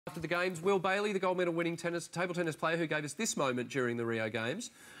After the Games, Will Bayley, the gold medal winning table tennis player who gave us this moment during the Rio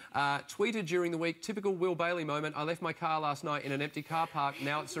Games, tweeted during the week, typical Will Bayley moment, I left my car last night in an empty car park,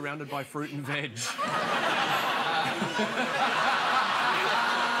 now it's surrounded by fruit and veg.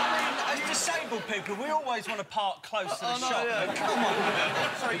 As disabled people, we always want to park close to the shop. Yeah. Come on.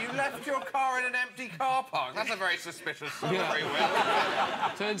 Sorry, you left your car in an empty car park? That's a very suspicious story,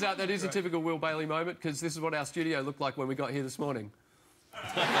 Will. Turns out that is a typical Will Bayley moment, because this is what our studio looked like when we got here this morning.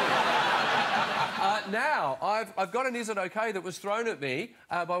 Now, I've got an is it OK that was thrown at me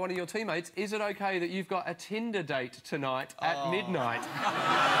by one of your teammates. Is it OK that you've got a Tinder date tonight at midnight? Oh,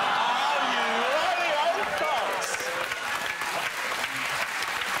 you bloody old fox!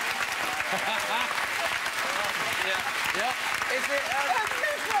 Yep. Is it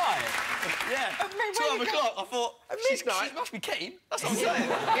Midnight? Yeah. 12 o'clock, I thought, she must be keen. That's what I'm saying. Is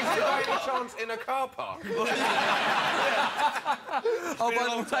it by any chance in a car park? Oh, by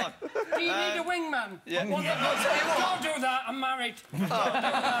the way... Do you need a wingman? Yeah. Don't do that, I'm married.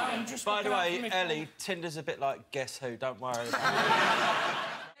 By the way, Ellie, Tinder's a bit like Guess Who, don't worry about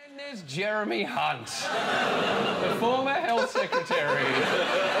And there's Jeremy Hunt, the former health secretary,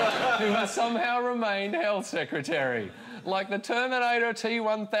 who has somehow remained health secretary. Like the Terminator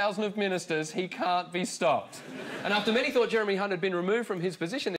T-1000 of ministers, he can't be stopped. And after many thought Jeremy Hunt had been removed from his position...